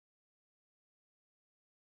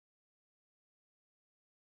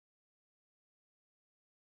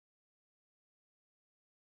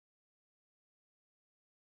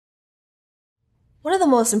One of the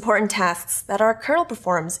most important tasks that our kernel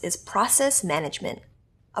performs is process management.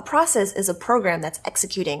 A process is a program that's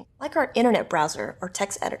executing, like our internet browser or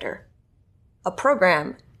text editor. A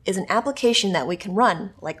program is an application that we can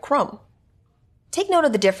run, like Chrome. Take note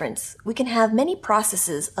of the difference. We can have many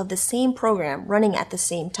processes of the same program running at the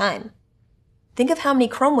same time. Think of how many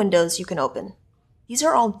Chrome windows you can open. These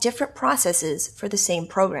are all different processes for the same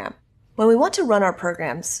program. When we want to run our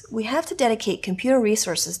programs, we have to dedicate computer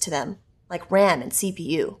resources to them, like RAM and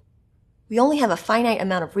CPU. We only have a finite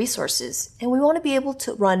amount of resources, and we want to be able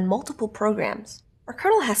to run multiple programs. Our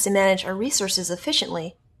kernel has to manage our resources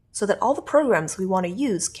efficiently so that all the programs we want to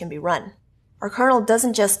use can be run. Our kernel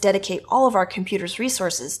doesn't just dedicate all of our computer's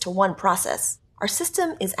resources to one process. Our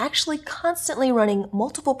system is actually constantly running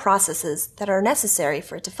multiple processes that are necessary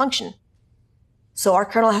for it to function. So our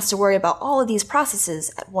kernel has to worry about all of these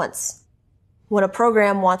processes at once. When a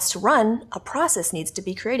program wants to run, a process needs to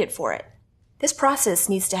be created for it. This process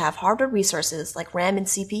needs to have hardware resources like RAM and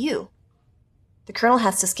CPU. The kernel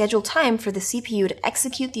has to schedule time for the CPU to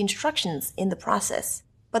execute the instructions in the process.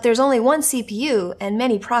 But there's only one CPU and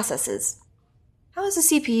many processes. How is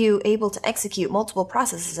the CPU able to execute multiple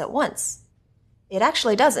processes at once? It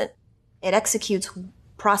actually doesn't. It executes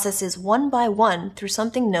processes one by one through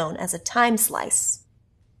something known as a time slice.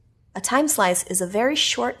 A time slice is a very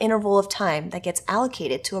short interval of time that gets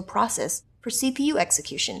allocated to a process for CPU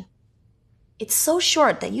execution. It's so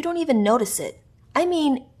short that you don't even notice it. I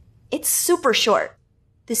mean, it's super short.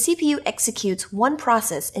 The CPU executes one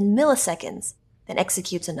process in milliseconds, then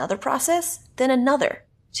executes another process, then another.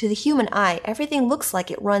 To the human eye, everything looks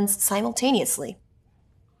like it runs simultaneously.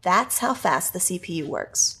 That's how fast the CPU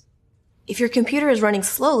works. If your computer is running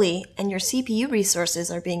slowly and your CPU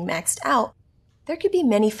resources are being maxed out, there could be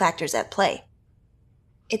many factors at play.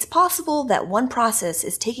 It's possible that one process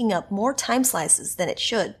is taking up more time slices than it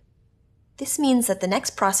should. This means that the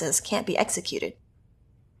next process can't be executed.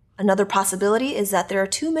 Another possibility is that there are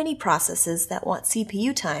too many processes that want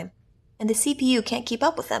CPU time, and the CPU can't keep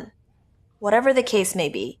up with them. Whatever the case may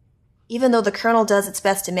be, even though the kernel does its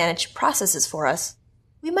best to manage processes for us,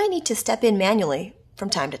 we might need to step in manually from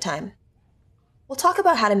time to time. We'll talk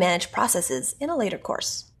about how to manage processes in a later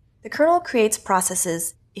course. The kernel creates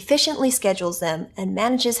processes, efficiently schedules them, and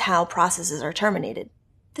manages how processes are terminated.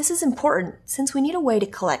 This is important since we need a way to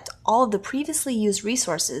collect all of the previously used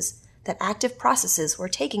resources that active processes were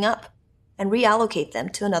taking up and reallocate them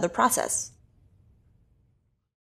to another process.